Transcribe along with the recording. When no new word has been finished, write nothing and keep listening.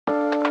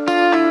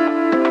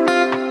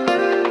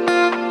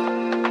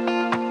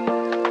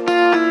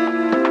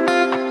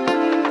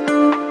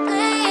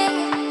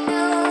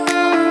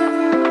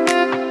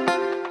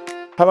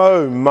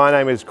Hello, my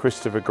name is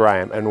Christopher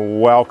Graham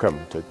and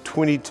welcome to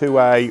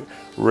 22A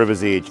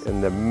Rivers Edge in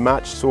the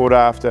much sought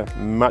after,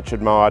 much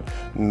admired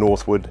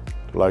Northwood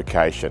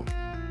location.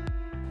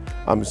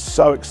 I'm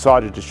so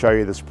excited to show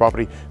you this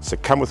property, so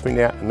come with me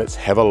now and let's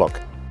have a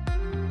look.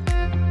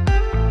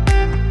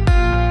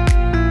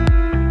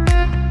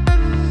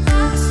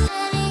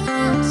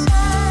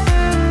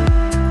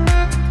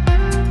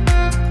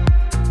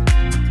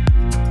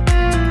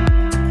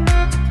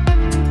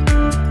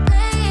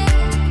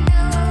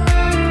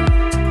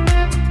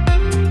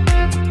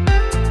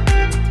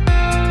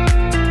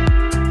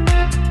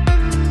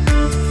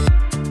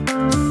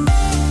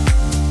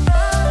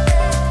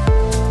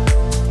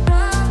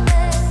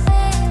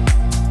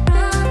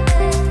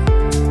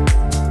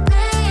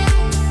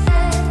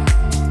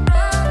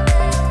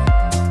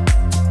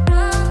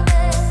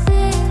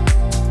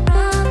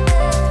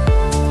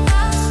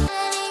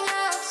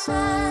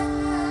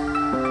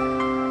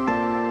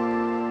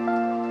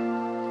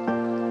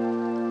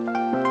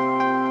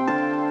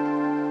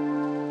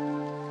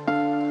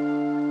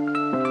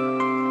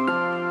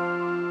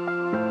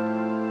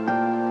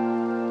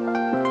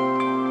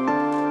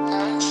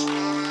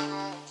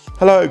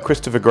 Hello,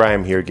 Christopher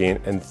Graham here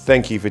again, and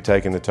thank you for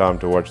taking the time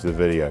to watch the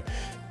video.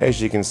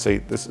 As you can see,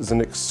 this is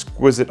an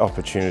exquisite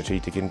opportunity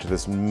to get into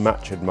this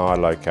much admired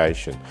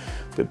location.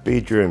 The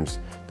bedrooms,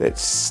 that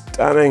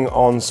stunning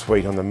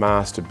ensuite on the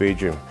master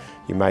bedroom,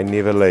 you may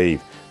never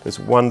leave. This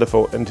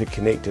wonderful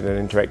interconnected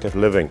and interactive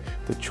living,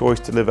 the choice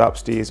to live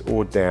upstairs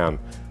or down.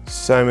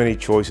 So many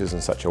choices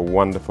in such a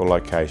wonderful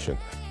location.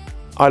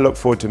 I look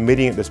forward to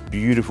meeting at this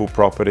beautiful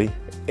property.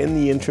 In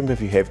the interim,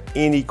 if you have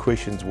any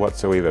questions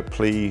whatsoever,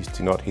 please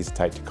do not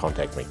hesitate to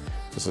contact me.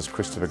 This is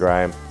Christopher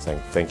Graham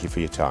saying thank you for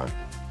your time.